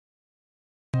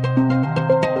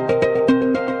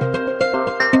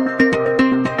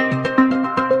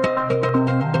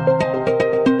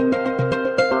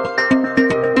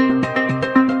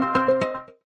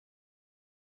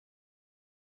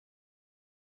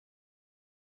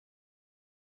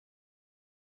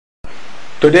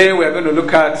Today we are going to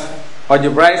look at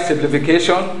algebraic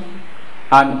simplification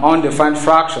and undefined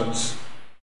fractions.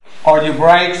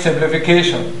 Algebraic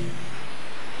simplification.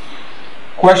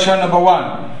 Question number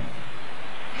 1.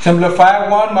 Simplify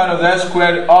 1 minus s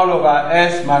squared all over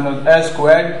s minus s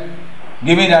squared,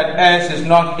 given that s is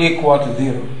not equal to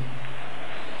 0.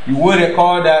 You will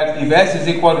recall that if s is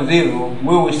equal to 0, we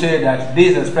will say that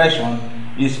this expression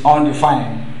is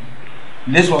undefined.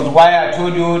 This was why I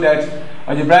told you that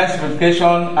algebraic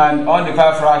simplification and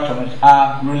undefined fractions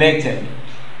are related.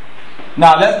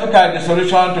 Now let's look at the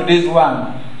solution to this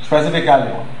one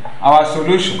specifically. Our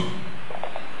solution.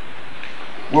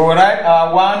 We will write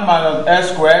our 1 minus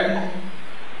s squared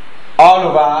all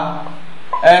over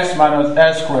s minus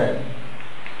s squared.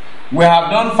 We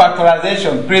have done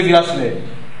factorization previously,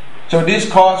 so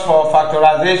this calls for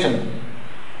factorization.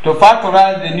 To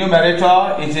factorize the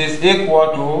numerator, it is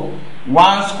equal to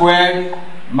 1 squared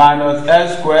minus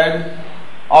s squared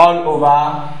all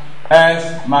over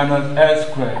s minus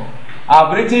s squared.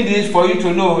 I've written this for you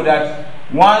to know that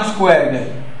 1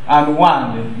 squared and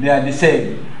 1, they are the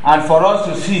same, and for us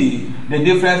to see the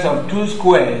difference of 2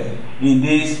 squares in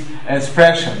this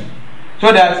expression,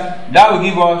 so that will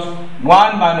give us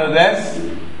 1 minus s,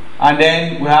 and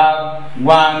then we have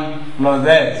 1 plus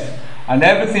s, and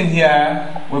everything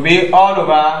here will be all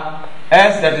over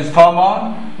s that is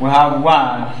common. We have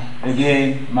 1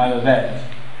 again minus s.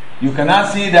 You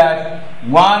cannot see that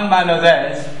 1 minus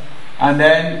s and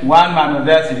then 1 minus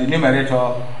s in the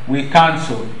numerator we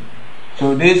cancel.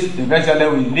 So this eventually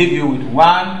will leave you with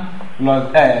 1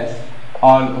 plus s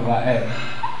all over s.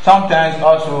 Sometimes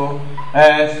also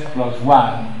s plus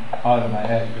 1 all over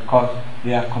s, because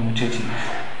they are commutative.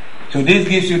 So this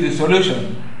gives you the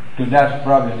solution to that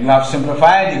problem. You have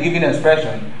simplified the given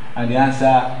expression and the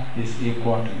answer is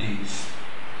equal to this.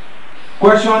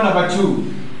 Question number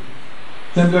 2.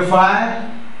 Simplify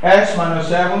s minus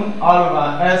 7 all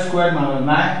over s squared minus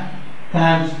 9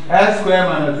 times s squared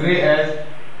minus 3s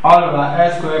all over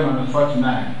s squared minus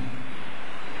 49.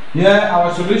 Here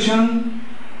our solution,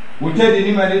 we take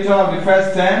the numerator of the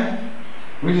first term,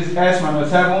 which is s minus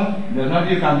 7. There's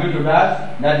nothing you can do to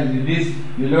that. That is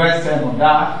the lowest term of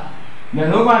that.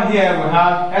 Then over here we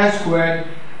have s squared,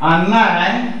 and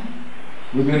 9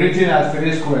 will be written as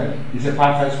 3 squared. It's a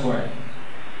perfect square.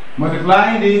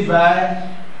 Multiplying this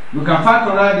by, we can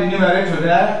factorize the numerator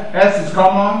there. S is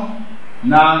common.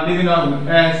 Now leaving us with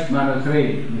s minus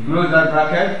 3. We close that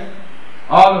bracket.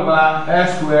 All over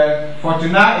s squared.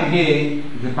 49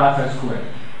 again is a perfect square.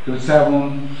 So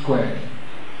 7 squared.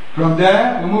 From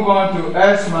there, we move on to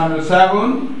s minus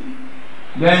 7.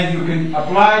 Then you can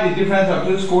apply the difference of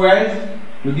 2 squares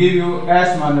to give you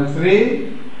s minus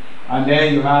 3. And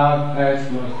then you have s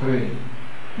plus 3.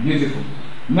 Beautiful.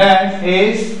 Next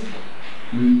is,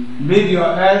 leave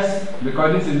your s,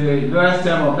 because this is the lowest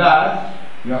term of that.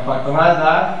 You have factorized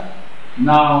that.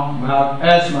 Now we have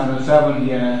s minus 7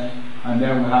 here, and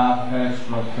then we have s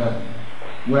plus 7.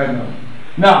 Well done.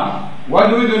 Now, what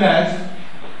do we do next?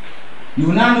 You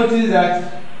will now notice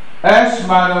that s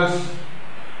minus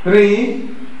 3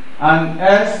 and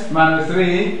s minus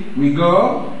 3 we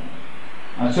go,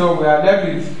 and so we are left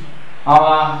with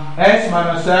our s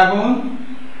minus 7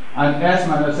 and s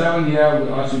minus 7 here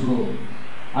will also go.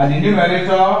 At the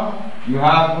numerator, you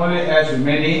have only s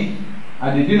remaining.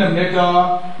 At the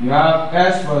denominator, you have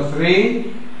s plus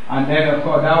 3, and then of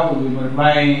course that will be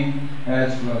multiplying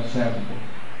s plus 7.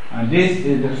 And this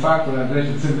is the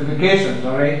factorization, simplification,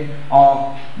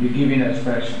 of the given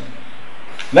expression.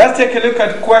 Let's take a look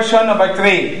at question number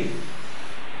 3.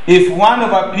 If 1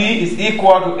 over p is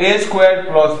equal to a squared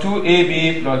plus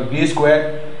 2ab plus b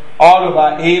squared all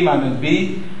over a minus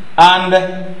b, and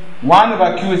 1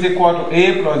 over q is equal to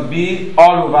a plus b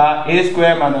all over a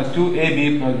squared minus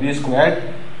 2ab plus b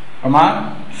squared,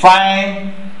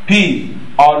 find p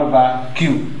all over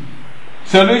q.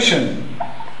 Solution.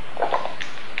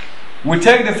 We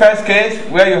take the first case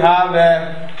where you have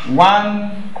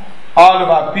 1 all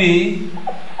over p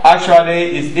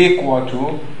actually is equal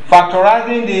to,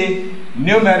 factorizing the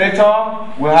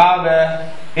numerator, we have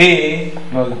a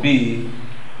plus b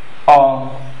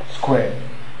all squared,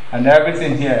 and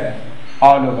everything here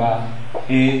all over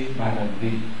a minus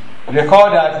b.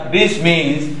 Recall that this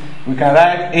means we can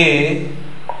write a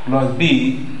plus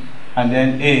b and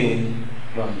then a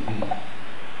plus b,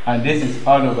 and this is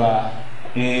all over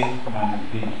a minus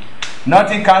b.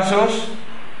 Nothing cancels,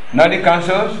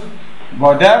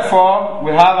 but therefore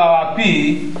we have our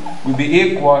p will be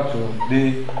equal to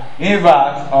the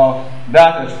inverse of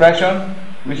that expression,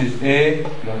 which is a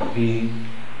plus b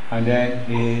and then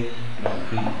a plus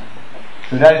b.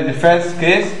 So that is the first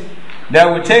case.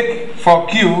 Then we take for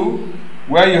q,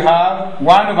 where you have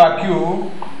 1 over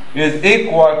q is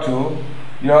equal to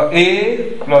your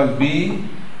a plus b.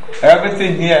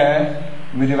 Everything here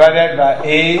will be divided by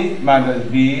a minus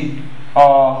b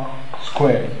all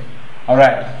squared.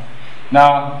 Alright.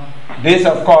 Now, this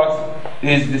of course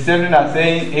is the same thing as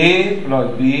saying a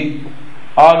plus b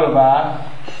all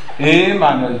over a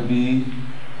minus b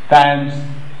times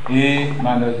a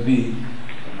minus b.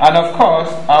 And of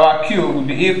course, our q will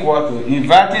be equal to,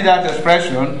 inverting that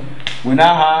expression, we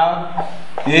now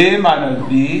have a minus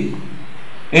b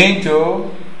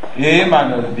into a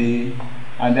minus b,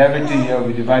 and everything here will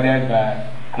be divided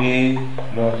by a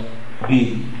plus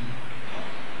b.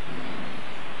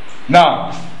 Now,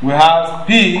 we have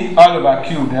p all over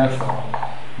q, therefore,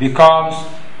 becomes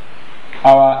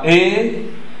our a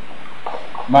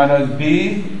minus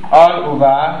b all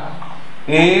over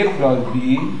a plus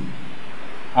b,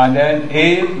 and then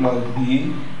a plus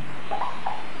b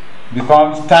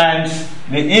becomes times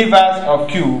the inverse of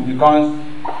q becomes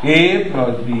a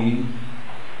plus b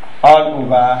all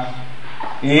over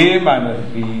a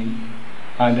minus b,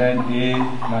 and then a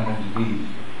minus b.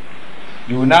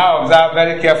 You will now observe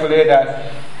very carefully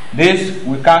that this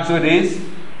will cancel this,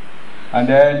 and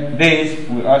then this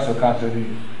will also cancel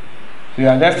this. So you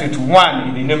are left with 1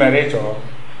 in the numerator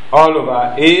all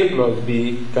over a plus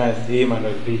b times a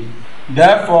minus b.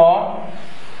 Therefore,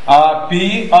 our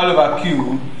p all over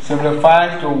q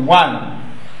simplifies to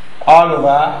 1 all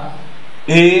over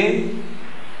a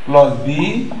plus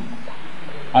b,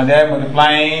 and then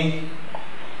multiplying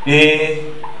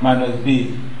a minus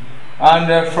b.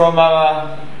 And from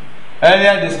our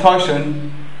earlier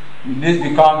discussion, this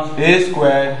becomes a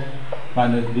squared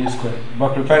minus b squared.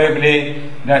 But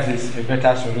preferably, that is a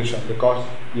better solution because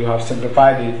you have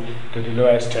simplified it to the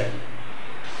lowest term.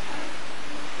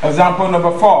 Example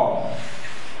number 4.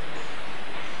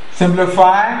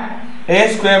 Simplify a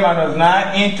squared minus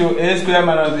 9 into a squared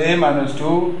minus a minus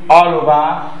 2 all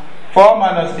over 4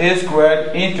 minus a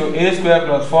squared into a squared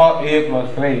plus 4a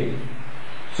plus 3.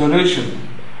 Solution.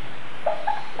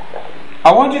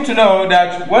 I want you to know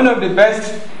that one of the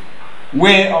best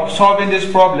way of solving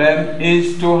this problem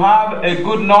is to have a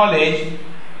good knowledge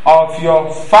of your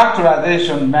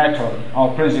factorization method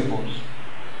or principles.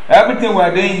 Everything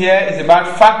we're doing here is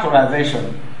about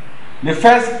factorization. The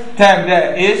first term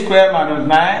there, a squared minus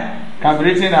 9, can be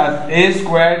written as a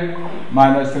squared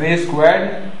minus 3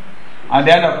 squared. And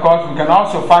then, of course, we can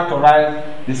also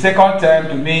factorize the second term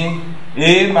to mean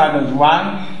a minus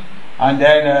 1, and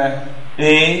then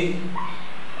a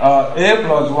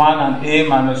plus 1 and a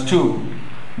minus 2.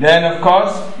 Then, of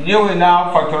course, you will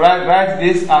now write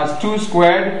this as 2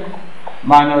 squared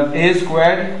minus a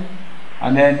squared,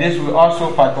 and then this will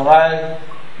also factorize.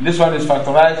 This one is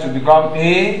factorized to become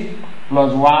a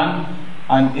plus 1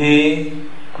 and a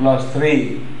plus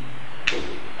 3.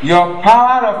 Your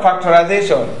power of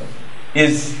factorization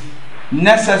is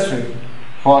necessary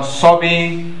for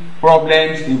solving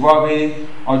problems involving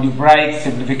algebraic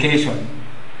simplification.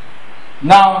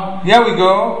 Now, here we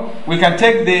go. We can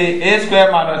take the a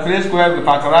squared minus 3 squared, we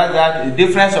factorize that, the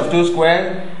difference of 2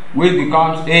 squared, which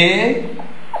becomes a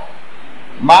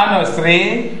minus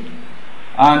 3,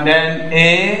 and then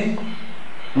a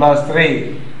plus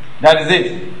 3. That is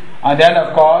it. And then,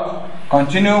 of course,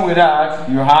 continue with that.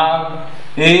 You have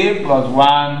a plus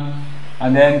 1,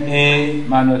 and then a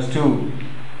minus 2.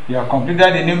 You have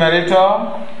completed the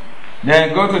numerator.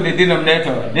 Then go to the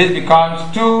denominator. This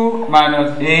becomes 2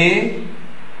 minus a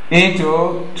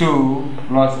into 2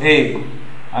 plus a.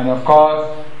 And of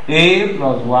course, a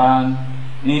plus 1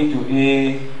 into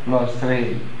a plus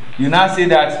 3. You now see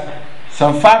that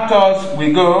some factors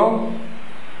will go.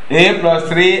 A plus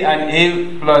 3 and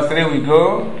a plus 3 will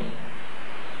go.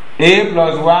 A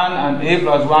plus 1 and a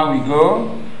plus 1 will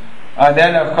go. And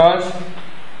then, of course,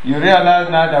 you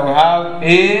realize now that we have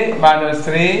a minus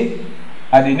 3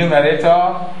 at the numerator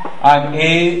and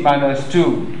a minus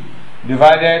 2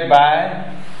 divided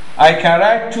by, I can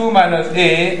write 2 minus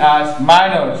a as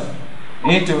minus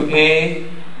into a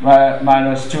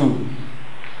minus 2.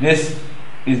 This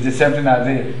is the same thing as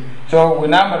it. So we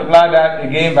now multiply that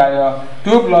again by your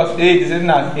 2 plus a is written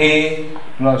as a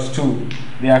plus 2.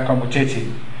 They are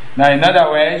commutative. Now, in other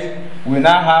words, we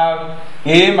now have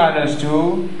a minus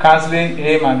 2 cancelling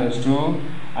a minus 2.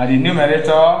 At the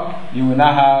numerator, you will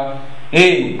now have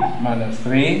a minus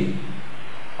 3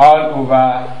 all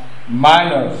over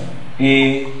minus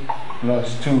a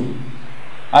plus 2.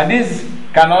 And this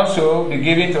can also be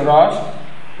given to us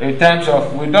in terms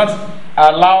of we don't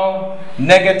allow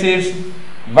negative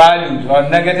values or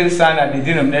negative sign at the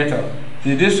denominator.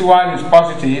 See, this one is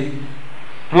positive,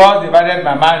 plus divided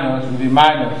by minus will be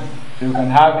minus. So you can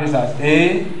have this as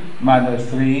a minus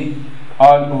 3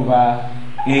 all over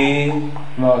a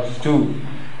plus 2.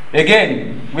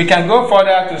 Again, we can go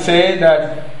further to say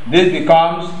that this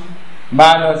becomes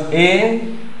minus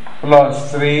a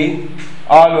plus 3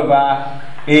 all over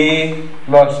a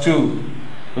plus 2.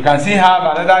 We can still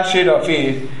have another shade of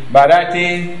it by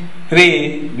writing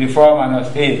 3 before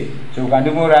minus a. So we can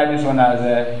even write this one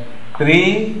as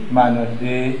 3 minus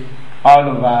a all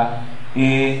over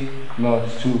a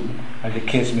plus 2, as the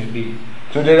case may be.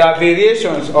 So there are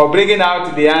variations of bringing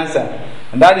out the answer.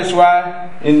 And that is why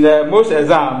in most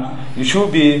exams, you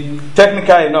should be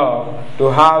technical enough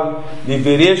to have the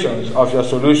variations of your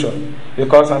solution,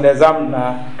 because an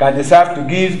examiner can decide to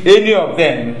give any of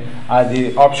them as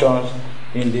the options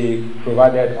in the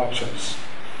provided options.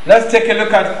 Let's take a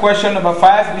look at question number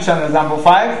 5, which is an example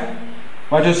 5.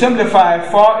 But to simplify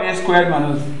 4a squared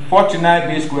minus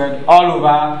 49b squared all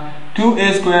over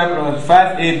 2a squared plus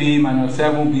 5ab minus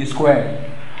 7b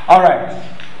squared. Alright.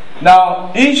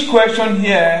 Now, each question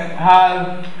here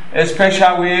has a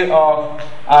special way of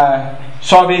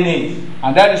solving it,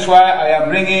 and that is why I am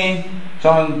bringing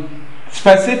some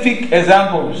specific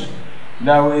examples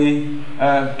that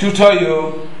will tutor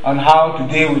you on how to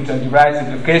deal with algebraic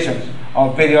simplifications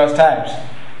of various types.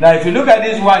 Now, if you look at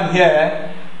this one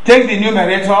here, take the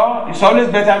numerator. It's always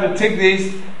better to take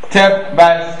this step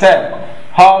by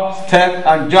step, hop, step,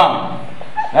 and jump.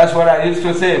 That's what I used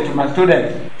to say to my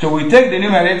students. So we take the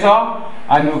numerator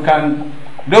and you can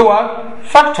do what?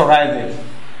 Factorize it.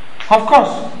 Of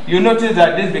course, you notice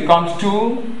that this becomes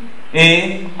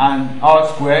 2a and all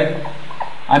squared,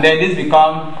 and then this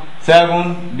becomes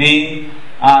 7b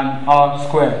and all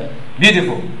squared.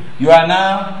 Beautiful. You are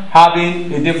now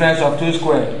having a difference of 2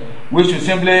 squared, which you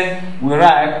simply will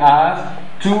write as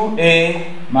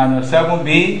 2a minus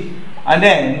 7b, and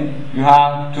then you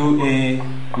have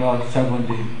 2a plus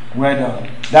 7b. Well done.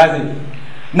 That's it.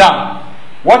 Now,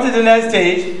 what is the next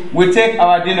stage? We take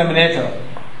our denominator,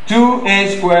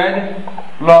 2a squared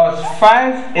plus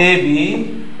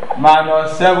 5ab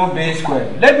minus 7b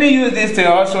squared. Let me use this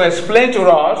to also explain to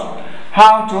us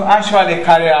how to actually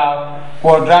carry out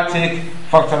quadratic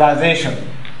factorization,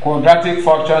 quadratic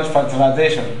functions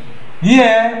factorization.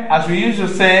 Here, as we used to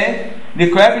say, the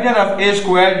coefficient of a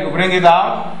squared, you bring it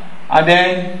out, and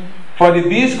then for the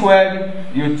b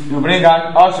squared, you bring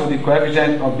out also the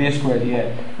coefficient of b squared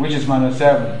here, which is minus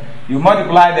 7. You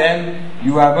multiply them,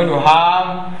 you are going to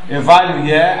have a value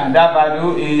here, and that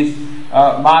value is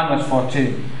minus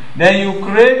 14. Then you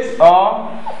create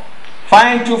or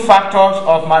find two factors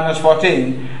of minus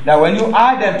 14, that when you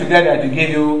add them together to give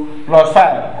you plus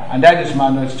 5, and that is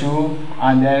minus 2,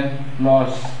 and then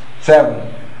plus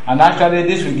 7. And actually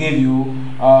this will give you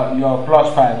your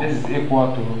plus 5. This is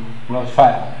equal to plus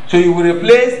 5. So you will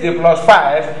replace the plus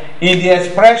 5 in the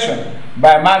expression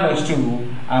by minus 2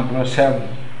 and plus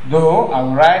 7. Though I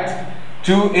will write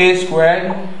 2a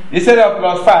squared, instead of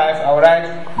plus 5, I will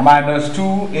write minus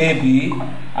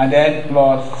 2ab and then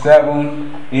plus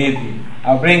 7ab.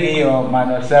 I'll bring in your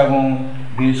minus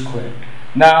 7b squared.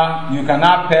 Now you can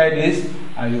now pair this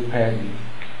and you pair this.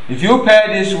 If you pair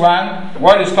this one,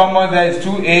 what is common there is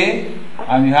 2a,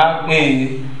 and you have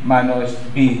a minus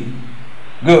b.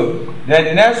 Good. Then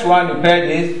the next one, you pair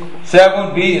this,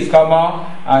 7b is common,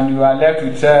 and you are left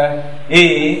with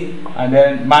a and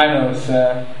then minus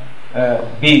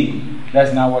b.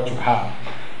 That's now what you have.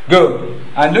 Good.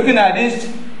 And looking at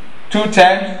these two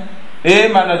terms, a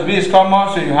minus b is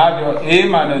common, so you have your a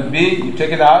minus b, you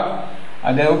take it out,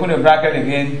 and then open the bracket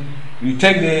again. You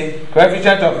take the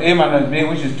coefficient of a minus b,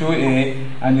 which is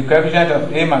 2a, and the coefficient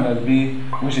of a minus b,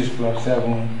 which is plus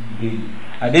 7b.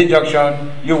 At this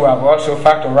junction, you will have also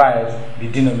factorized the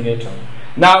denominator.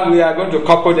 Now we are going to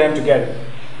couple them together.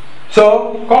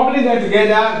 So, coupling them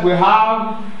together, we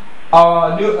have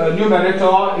our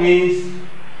numerator is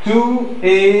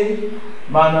 2a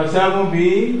minus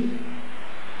 7b,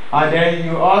 and then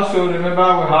you also remember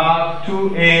we have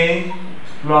 2a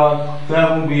plus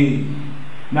 7b.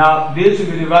 Now this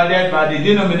will be divided by the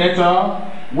denominator,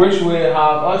 which we have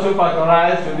also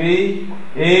factorized to be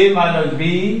a minus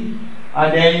b,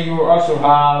 and then you also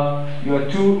have your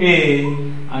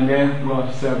 2a and then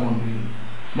plus 7b.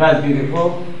 That's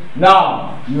beautiful.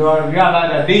 Now you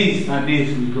realize that this and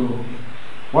this will go.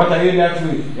 What are you left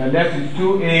with? You are left with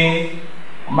 2a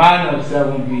minus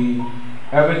 7b,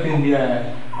 everything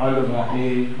here all over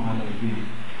a minus b.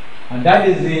 And that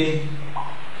is the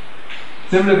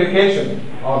simplification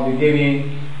of the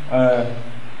given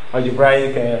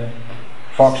algebraic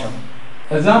function.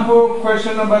 Example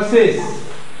question number 6.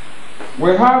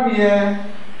 We have here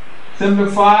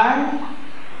simplify .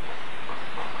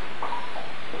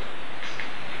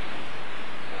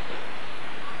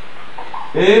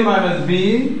 a minus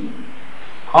b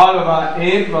all over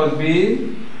a plus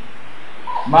b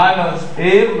minus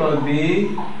a plus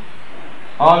b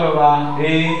all over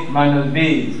a minus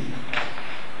b.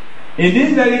 In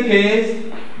this very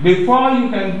case, before you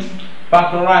can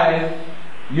factorize,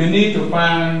 you need to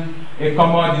find a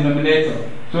common denominator.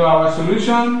 So our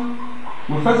solution,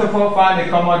 we first of all find a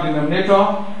common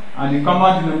denominator, and the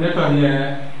common denominator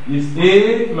here is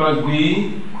a plus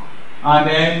b and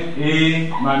then a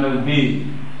minus b.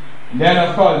 Then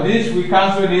of course this, we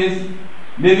cancel this,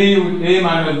 leaving you with a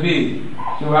minus b.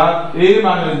 So we have a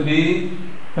minus b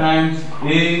times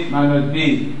a minus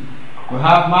b. We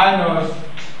have minus,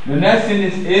 the next thing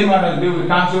is a minus b, we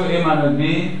cancel a minus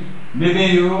b,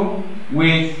 leaving you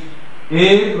with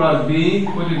a plus b,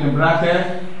 put it in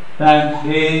bracket, times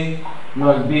a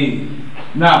plus b.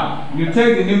 Now, you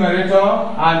take the numerator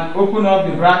and open up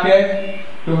the bracket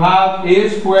to have a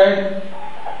squared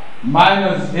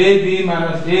minus ab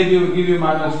will give you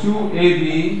minus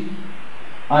 2ab.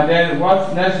 And then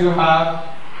what next you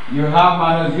have? You have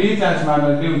minus b times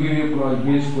minus b will give you plus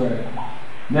b squared.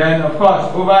 Then of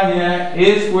course over here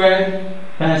a squared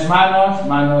times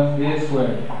minus a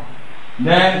squared.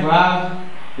 Then we have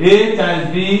a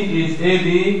times b is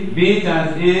ab, b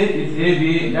times a is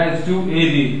ab, that is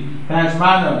 2ab, times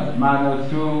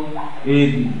minus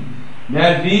 2ab.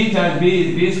 Then b times b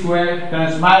is b squared,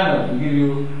 times minus will give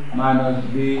you minus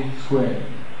b squared.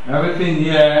 Everything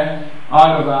here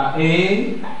all over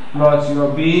a plus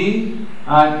your b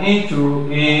and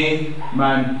into a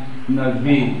minus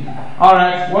b.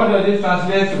 Alright, what does this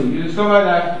translate to? You discover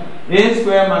that a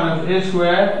squared minus a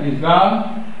squared is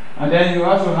gone, and then you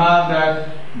also have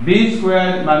that b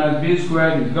squared minus b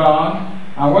squared is gone,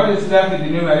 and what is left in the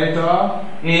numerator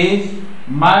is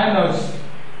minus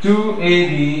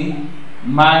 2ab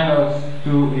minus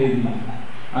 2ab.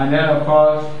 And then of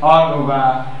course all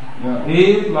over your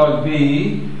a plus b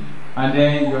and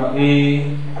then your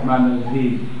a minus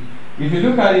b. If you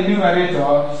look at the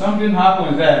numerator, something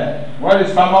happens there. What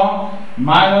is common?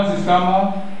 Minus is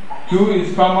common, 2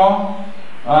 is common,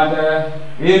 and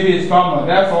ab is common.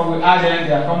 Therefore we add in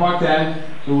their common term,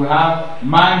 so we have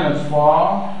minus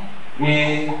 4ab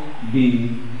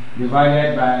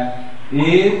divided by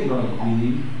a plus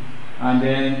b and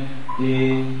then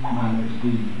a minus b.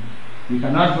 You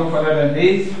cannot go further than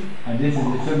this, and this is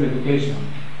the simplification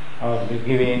of the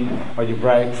given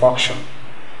algebraic function.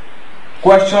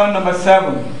 Question number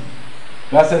 7.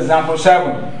 That's example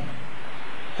 7.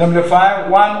 Simplify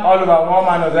 1 all over 1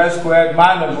 minus s squared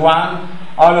minus 1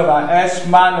 all over s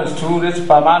minus 2 raised to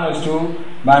power minus 2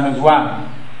 minus 1.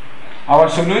 Our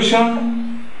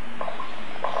solution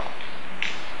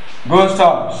goes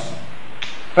thus.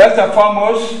 First and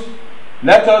foremost,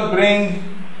 let us bring,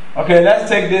 let's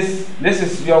take this. This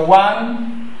is your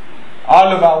 1 all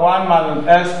over 1 minus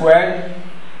s squared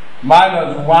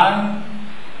minus 1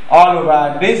 all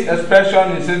over, this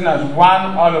expression is written as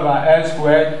 1 all over s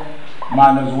squared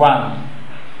minus 1.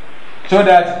 So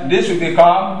that this will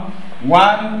become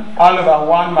 1 all over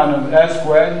 1 minus s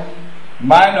squared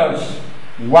minus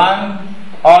 1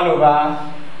 all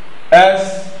over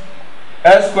s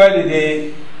squared is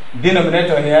the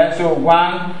denominator here, so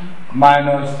 1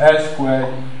 minus s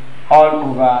squared all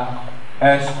over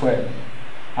s squared.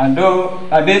 And though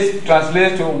this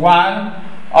translates to 1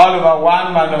 all over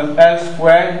 1 minus s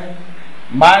squared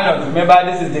minus, remember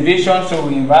this is division, so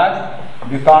we invert,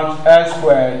 becomes s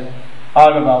squared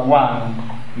all over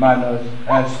 1 minus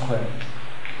s squared.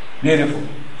 Beautiful.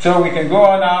 So we can go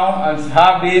on now and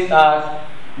have this as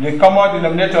the common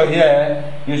denominator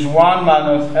here is 1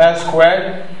 minus s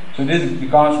squared, so this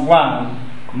becomes 1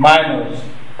 minus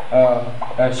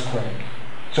s squared.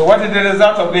 So what is the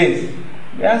result of this?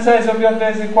 The answer is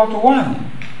obviously equal to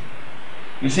 1.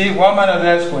 You see, 1 minus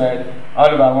s squared all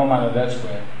over 1 minus s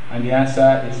squared, and the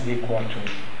answer is equal to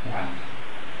 1.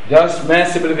 Just mere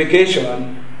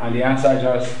simplification, and the answer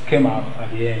just came out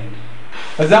at the end.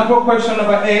 Example question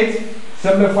number 8.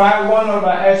 Simplify 1 over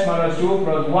s minus 2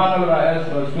 plus 1 over s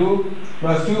plus 2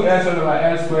 plus 2s over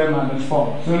s squared minus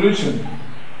 4. Solution.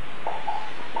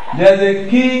 There's a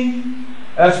key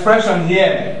expression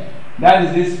here. That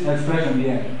is this expression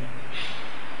here,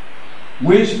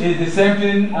 which is the same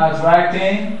thing as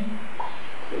writing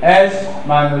s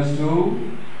minus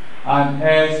 2 and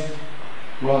s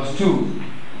plus 2.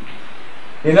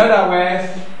 In other words,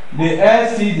 the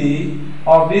LCD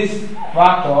of this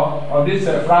factor, of this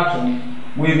fraction,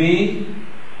 will be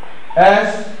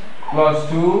s plus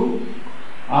 2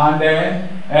 and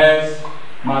then s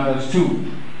minus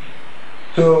 2.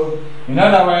 So, in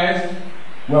other words,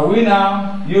 when we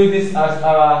now use this as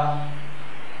our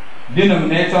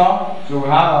denominator, so we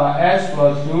have our s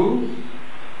plus 2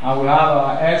 and we have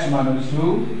our s minus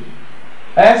 2.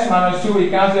 S minus 2, we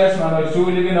cancel s minus 2,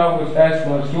 leaving off with s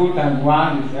plus 2 times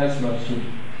 1 is s plus 2.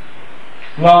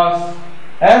 Plus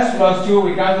s plus 2,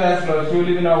 we cancel s plus 2,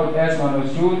 leaving off with s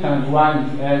minus 2 times 1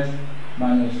 is s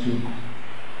minus 2.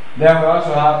 Then we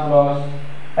also have plus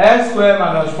s squared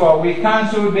minus 4. We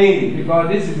cancel this because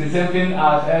this is the same thing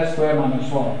as s squared minus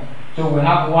 4. So we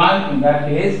have 1 in that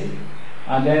case,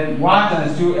 and then 1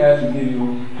 times 2s will give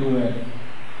you 2s.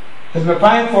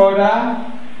 Simplifying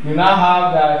further, you now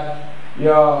have that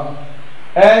your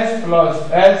s plus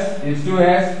s is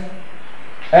 2s,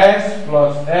 s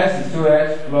plus s is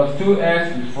 2s, plus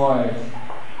 2s is 4s.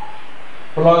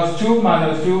 Plus 2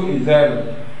 minus 2 is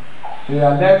 0. So you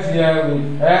are left here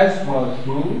with s plus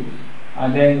 2,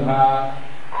 and then you have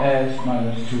s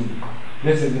minus 2.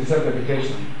 This is the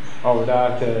simplification of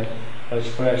that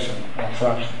expression or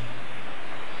fraction.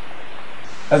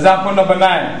 Example number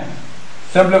 9.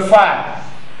 Simplify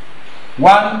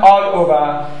 1 all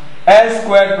over s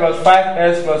squared plus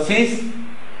 5s plus 6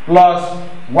 plus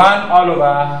 1 all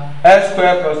over s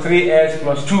squared plus 3s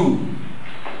plus 2.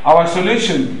 Our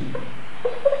solution.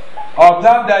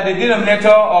 Observe that the denominator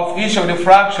of each of the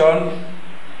fraction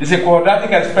is a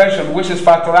quadratic expression which is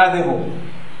factorizable.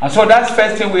 And so that's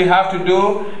first thing we have to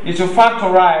do is to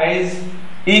factorize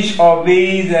each of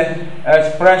these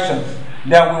expressions.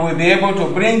 Then we will be able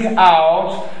to bring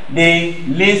out the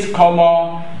least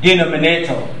common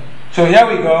denominator. So here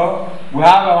we go. We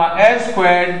have our s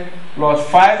squared plus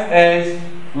 5s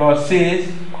plus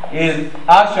 6 is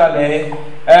actually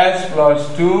s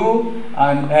plus 2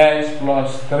 and s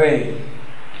plus 3.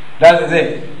 That is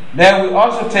it. Then we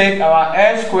also take our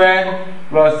s squared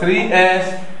plus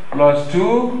 3s plus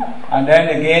 2, and then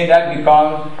again that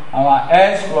becomes our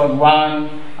s plus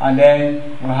 1, and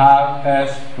then we have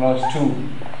s plus 2.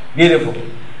 Beautiful.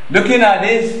 Looking at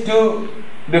these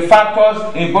the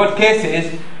factors in both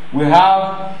cases, we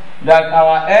have that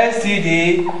our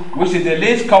SCD, which is the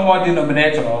least common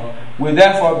denominator, will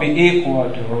therefore be equal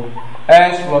to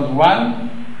s plus 1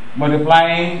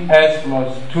 multiplying s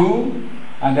plus 2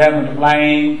 and then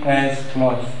multiplying s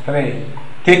plus 3,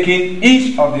 taking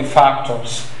each of the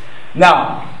factors.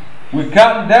 Now, we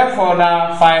can therefore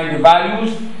now find the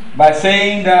values by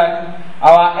saying that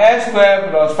our s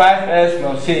squared plus 5s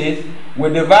plus 6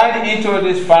 will divide into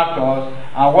these factors,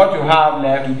 and what you have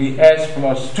left will be s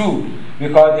plus 2,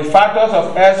 because the factors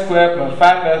of s squared plus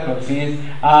 5s plus 6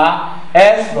 are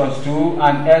s plus 2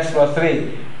 and s plus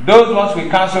 3. Those ones we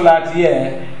cancel out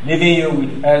here, leaving you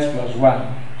with s plus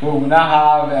 1. So we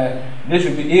now have, this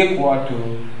will be equal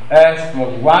to s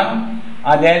plus 1,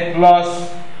 and then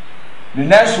plus the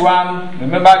next one.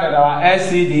 Remember that our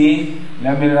SCD,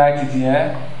 let me write it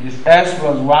here, is s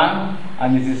plus 1,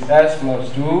 and it is s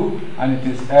plus 2, and it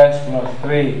is s plus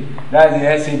 3. That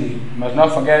is the SCD. You must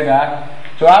not forget that.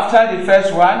 So after the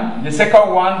first one, the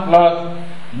second one plus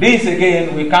this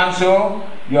again, we cancel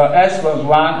your s plus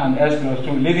 1 and s plus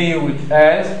 2, leaving you with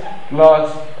s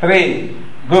plus 3.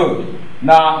 Good.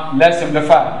 Now let's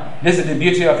simplify. This is the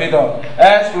beauty of it all.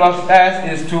 S plus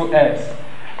s is 2s.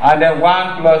 And then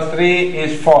 1 plus 3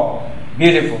 is 4.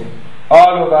 Beautiful.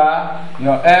 All over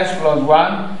your s plus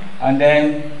 1, and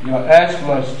then your s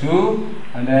plus 2,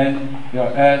 and then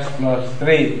your s plus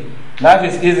 3. That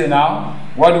is easy now.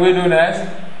 What do we do next?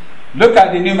 Look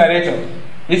at the numerator.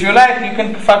 If you like, you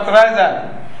can factorize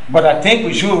that. But I think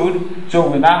we should.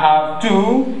 So we now have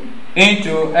 2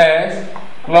 into s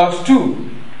plus 2.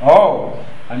 Oh,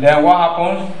 and then what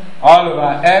happens? All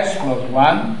over s plus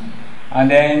 1,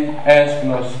 and then s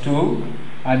plus 2,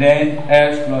 and then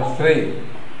s plus 3.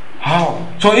 How?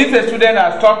 So if a student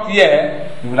has stopped here,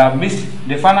 he would have missed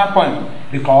the final point,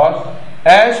 because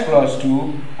s plus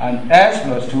 2 and s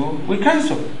plus 2 we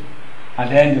cancel.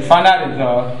 And then the final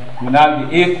result will now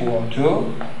be equal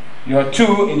to your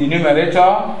 2 in the numerator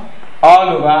all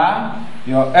over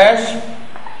your s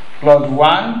plus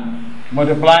 1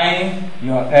 multiplying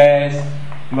your s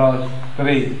plus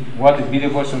 3. What a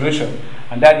beautiful solution.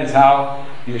 And that is how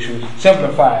you should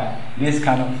simplify this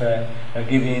kind of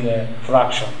given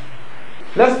fraction.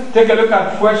 Let's take a look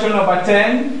at question number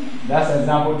 10. That's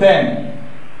example 10.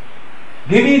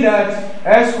 Given that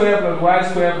s squared plus y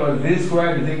squared plus z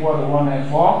squared is equal to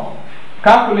 194,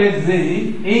 calculate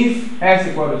z if s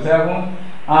equal to 7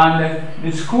 and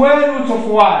the square root of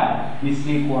y is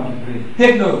equal to 3.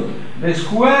 Take note, the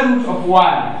square root of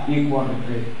y equal to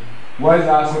 3. What is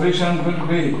our solution going to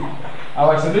be?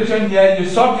 Our solution here, you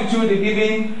substitute the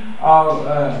given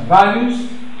values.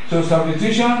 So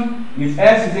substitution, if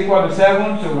s is equal to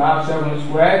 7, so we have 7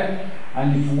 squared,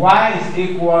 And if y is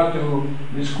equal to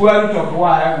the square root of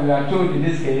y, we are told in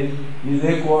this case, is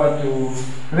equal to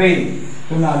 3.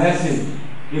 So now let's see.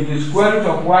 If the square root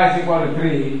of y is equal to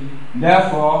 3,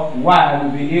 therefore y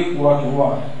will be equal to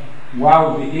what? Y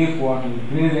will be equal to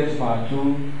 3 raised to power 2,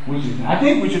 which is 9. I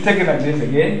think we should take it like this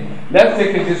again. Let's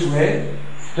take it this way.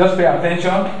 Just pay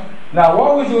attention. Now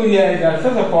what we do here is that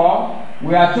first of all,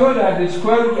 we are told that the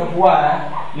square root of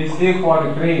y is equal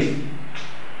to 3.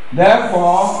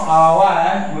 Therefore, our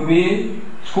y will be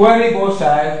squaring both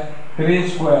sides, 3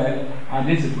 squared, and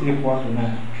this is equal to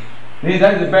 9.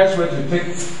 That is the best way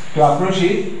to approach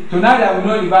it. So now that we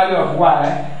know the value of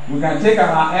y, we can take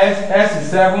our s is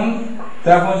 7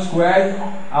 squared,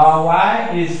 our y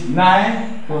is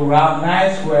 9, so we have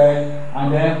 9 squared,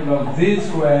 and then plus z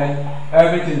squared,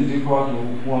 everything is equal to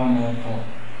 194.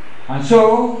 And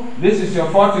so, this is your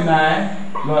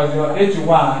 49 plus your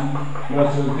 81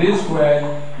 plus your z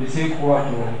squared is equal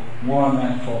to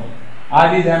 194.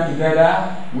 Adding them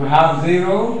together, we have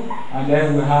 0, and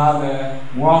then we have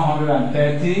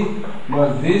 130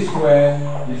 plus z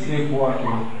squared is equal to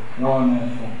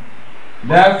 194.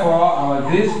 Therefore,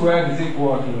 our z squared is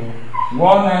equal to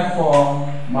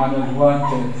 194 minus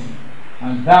 130.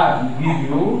 And that will give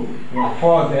you your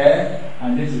 4 there,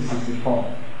 and this is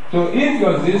 64. So if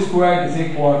your z squared is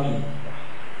equal to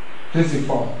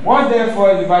 64, what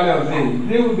therefore is the value of z?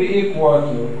 Z will be equal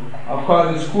to, of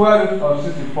course, the square root of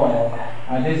 64,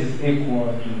 and this is equal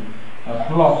to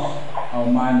plus or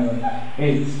minus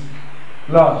 8.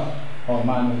 Plus or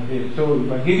minus 8. So if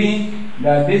we're giving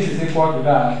that this is equal to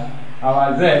that,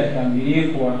 our z can be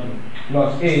equal to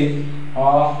plus 8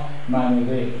 or minus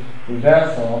 8. So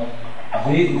therefore,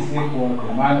 z is equal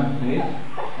to minus 8,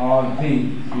 or z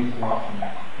is equal to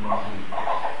plus 8.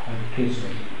 As the case may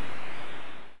be.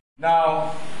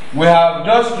 Now, we have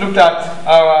just looked at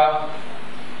our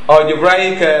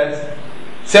algebraic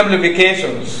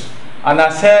simplifications, and I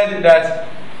said that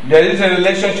there is a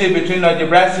relationship between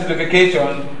algebraic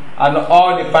simplification and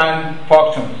undefined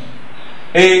functions.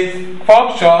 A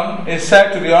function is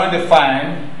said to be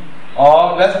undefined,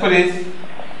 or let's put it,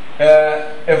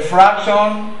 a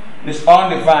fraction is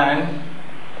undefined.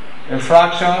 A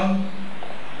fraction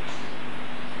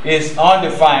is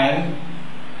undefined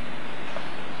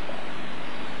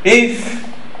if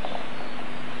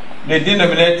the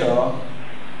denominator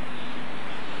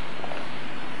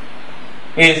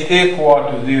is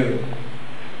equal to 0.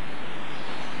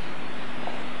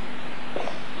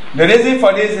 The reason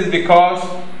for this is because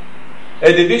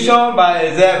a division by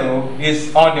a 0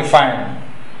 is undefined.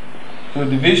 So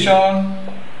division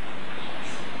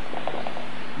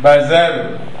by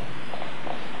 0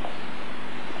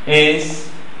 is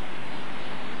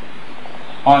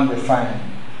undefined.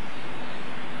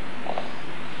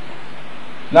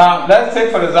 Now, let's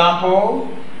take, for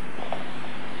example,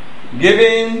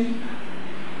 giving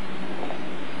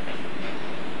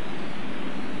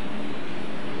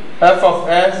f of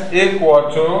s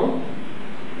equal to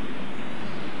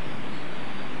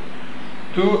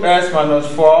 2s minus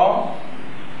 4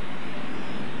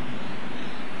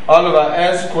 all over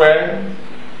s squared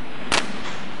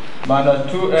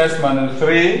minus 2s minus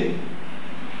 3,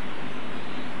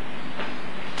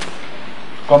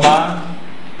 comma,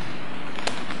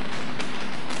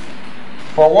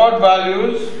 for what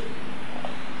values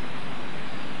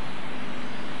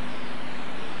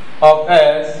of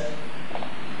s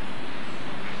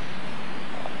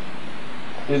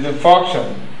is the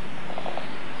function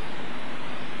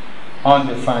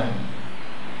undefined.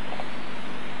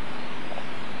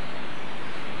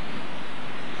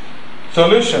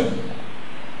 Solution.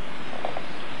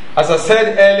 As I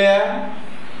said earlier,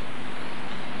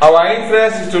 our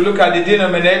interest is to look at the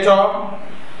denominator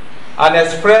and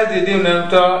express the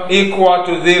denominator equal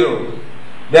to 0.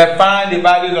 Then find the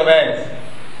values of s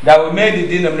that will make the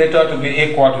denominator to be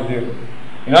equal to 0.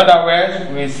 In other words,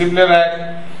 we simply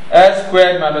write s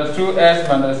squared minus 2s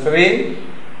minus 3,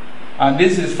 and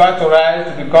this is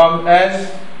factorized to become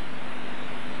s,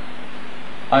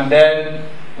 and then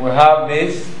we have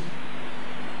this,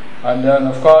 and then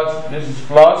of course this is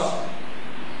plus,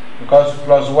 because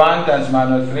plus 1 times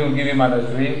minus 3 will give you minus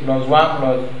 3, plus 1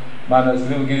 plus minus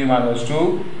 3 will give you minus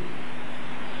 2.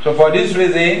 So for this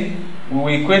reason, we will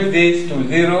equate this to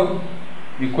 0,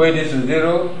 equate this to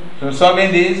 0. So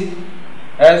solving this,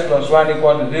 s plus 1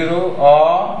 equal to 0,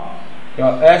 or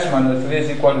your s minus 3 is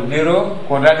equal to 0,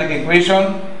 quadratic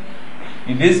equation.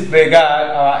 In this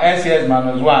regard, our s here is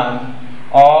minus 1,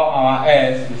 or our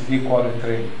s is equal to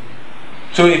 3.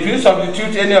 So if you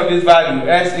substitute any of these values,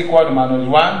 s equal to minus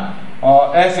 1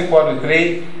 or s equal to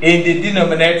 3, in the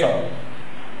denominator,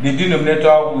 the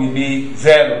denominator will be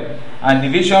 0, and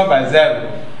division by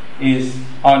 0 is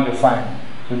undefined.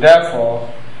 So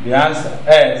therefore, the answer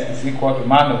s is equal to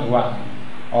minus 1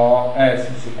 or s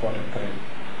is equal to 3.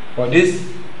 For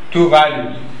these two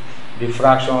values, the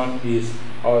fraction is,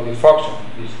 or the function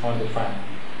is undefined.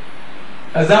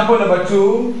 Example number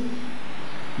 2,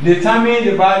 determine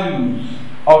the values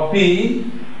of p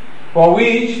for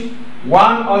which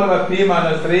 1 all over p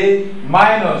minus 3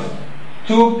 minus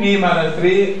 2p minus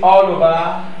 3 all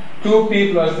over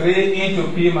 2p plus 3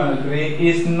 into p minus 3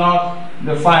 is not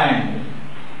defined.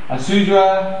 As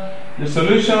usual, the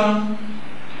solution,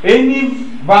 any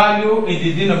value in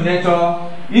the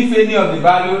denominator, if any of the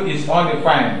value is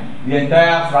undefined, the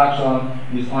entire fraction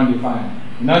is undefined.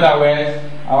 In other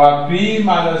words, our p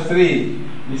minus 3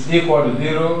 is equal to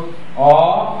 0, or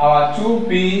our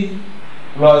 2p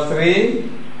plus 3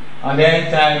 and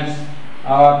then times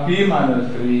our p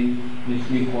minus 3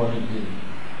 is equal to 0.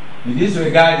 In this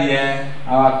regard here,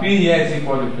 our p here is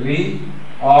equal to 3,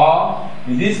 or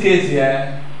in this case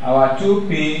here, our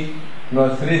 2p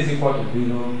plus 3 is equal to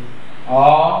 0,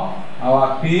 or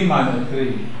our p minus 3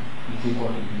 is equal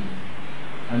to 0.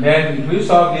 And then if we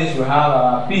solve this, we have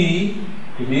our p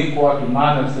to be equal to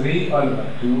minus 3 all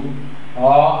over 2, or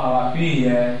our p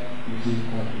here is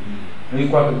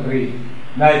equal to 3.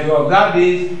 Now if you observe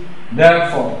this,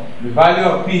 therefore, the value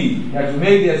of p that will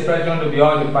make the expression to be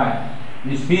undefined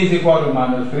is p is equal to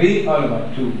minus 3 all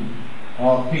over 2,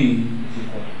 or p is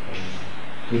equal to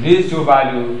 3. So these two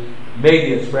values make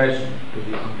the expression to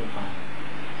be undefined.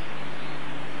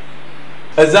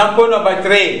 Example number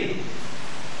 3.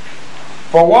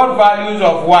 For what values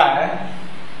of y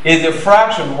is the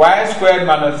fraction y squared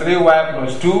minus 3y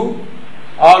plus 2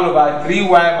 all over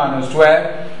 3y minus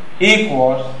 12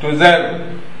 equals to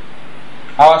 0?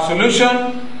 Our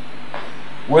solution,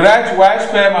 we write y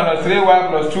squared minus 3y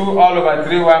plus 2 all over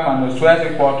 3y minus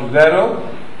 12 equal to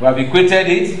 0. We have equated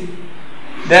it.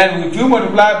 Then we do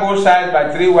multiply both sides by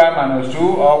 3y minus 2,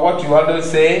 or what you always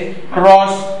say,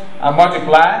 cross and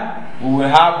multiply. We will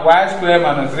have y squared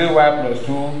minus 3y plus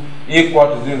 2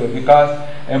 equal to 0, because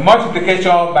a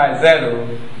multiplication by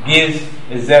 0 gives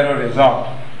a 0 result.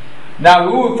 Now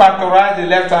we will factorize the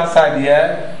left hand side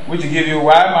here, which gives you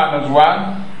y minus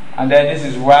 1, and then this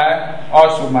is y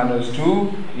also minus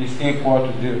 2 is equal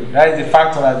to 0. That is the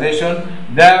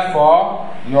factorization.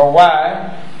 Therefore, your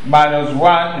y minus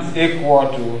 1 is equal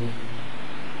to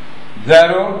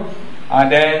 0,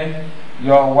 and then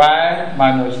your y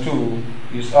minus 2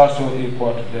 is also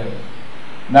equal to 0.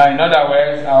 Now, in other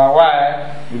words, our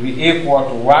y will be equal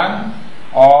to 1,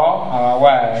 or our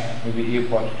y will be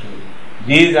equal to 2.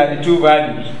 These are the two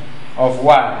values of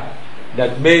y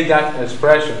that make that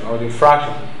expression or the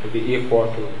fraction to be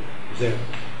equal to 0.